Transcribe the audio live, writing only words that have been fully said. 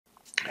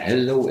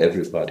Hello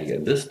everybody,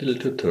 in this little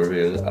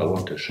tutorial I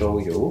want to show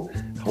you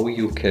how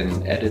you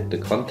can edit the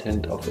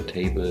content of a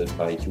table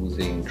by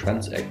using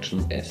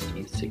transaction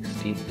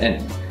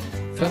SE16N.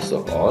 First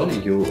of all,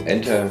 you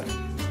enter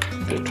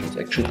the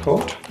transaction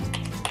code,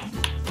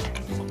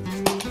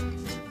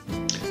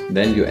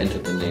 then you enter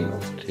the name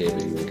of the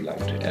table you would like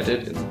to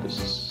edit, and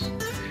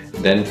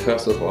then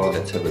first of all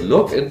let's have a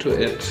look into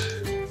it.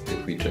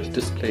 If we just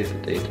display the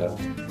data,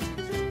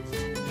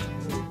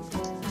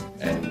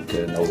 and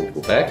now we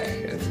go back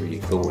and we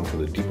go into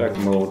the debug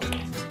mode,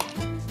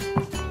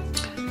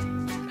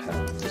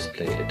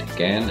 display it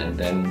again, and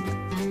then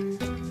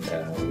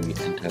we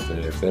enter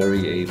the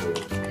variable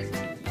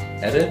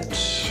edit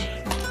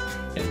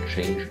and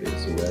change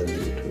its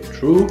value to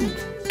true,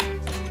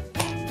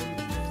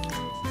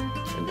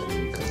 and then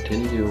we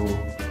continue,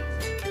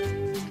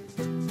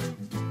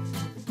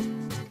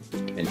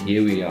 and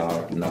here we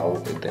are now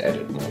in the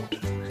edit mode.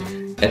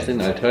 As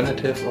an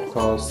alternative, of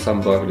course,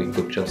 somebody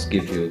could just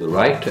give you the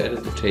right to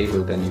edit the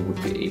table, then you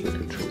would be able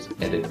to choose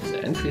edit on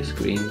the entry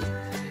screen,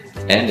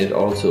 and it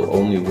also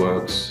only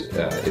works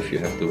if you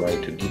have the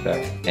right to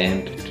debug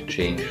and to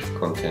change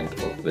content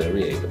of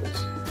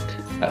variables.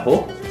 I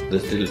hope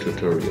this little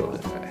tutorial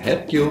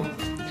helped you,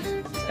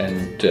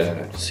 and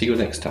see you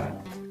next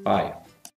time. Bye.